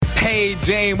Hey,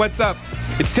 Jane, what's up?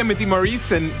 It's Timothy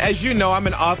Maurice, and as you know, I'm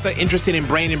an author interested in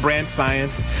brain and brand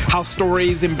science, how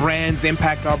stories and brands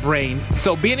impact our brains.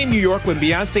 So being in New York when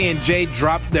Beyonce and Jay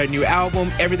dropped their new album,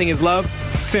 Everything Is Love,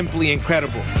 simply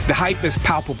incredible. The hype is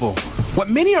palpable. What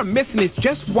many are missing is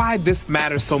just why this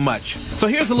matters so much. So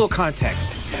here's a little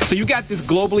context. So you got this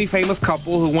globally famous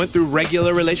couple who went through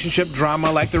regular relationship drama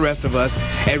like the rest of us.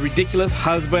 A ridiculous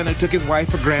husband who took his wife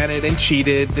for granted and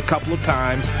cheated a couple of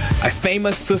times. A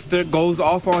famous sister goes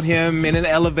off on him in an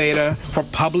elevator for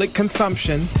public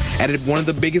consumption at one of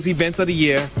the biggest events of the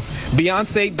year.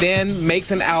 Beyonce then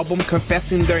makes an album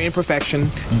confessing their imperfection,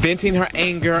 venting her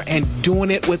anger, and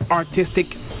doing it with artistic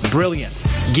brilliance,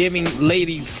 giving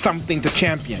ladies something to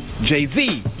champion.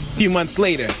 Jay-Z, a few months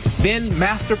later, then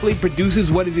masterfully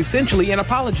produces what is essentially an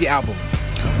apology album,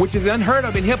 which is unheard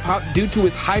of in hip-hop due to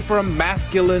its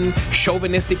hyper-masculine,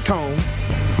 chauvinistic tone.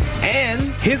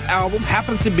 And his album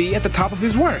happens to be at the top of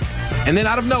his work. And then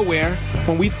out of nowhere,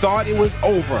 when we thought it was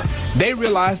over, they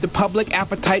realized the public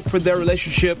appetite for their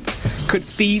relationship could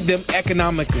feed them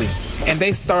economically. And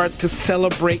they start to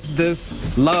celebrate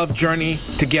this love journey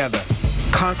together,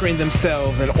 conquering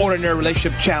themselves and ordinary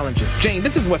relationship challenges. Jane,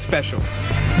 this is what's special.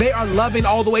 They are loving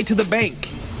all the way to the bank,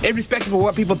 irrespective of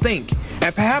what people think.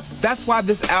 And perhaps that's why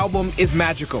this album is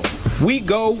magical. We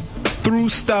go through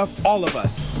stuff, all of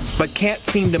us, but can't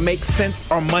seem to make sense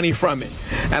or money from it.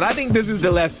 And I think this is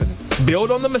the lesson.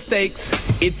 Build on the mistakes.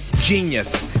 It's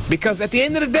genius. Because at the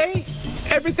end of the day,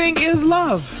 everything is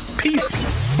love.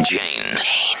 Peace. Jane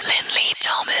Lindley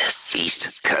Thomas,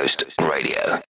 East Coast Radio.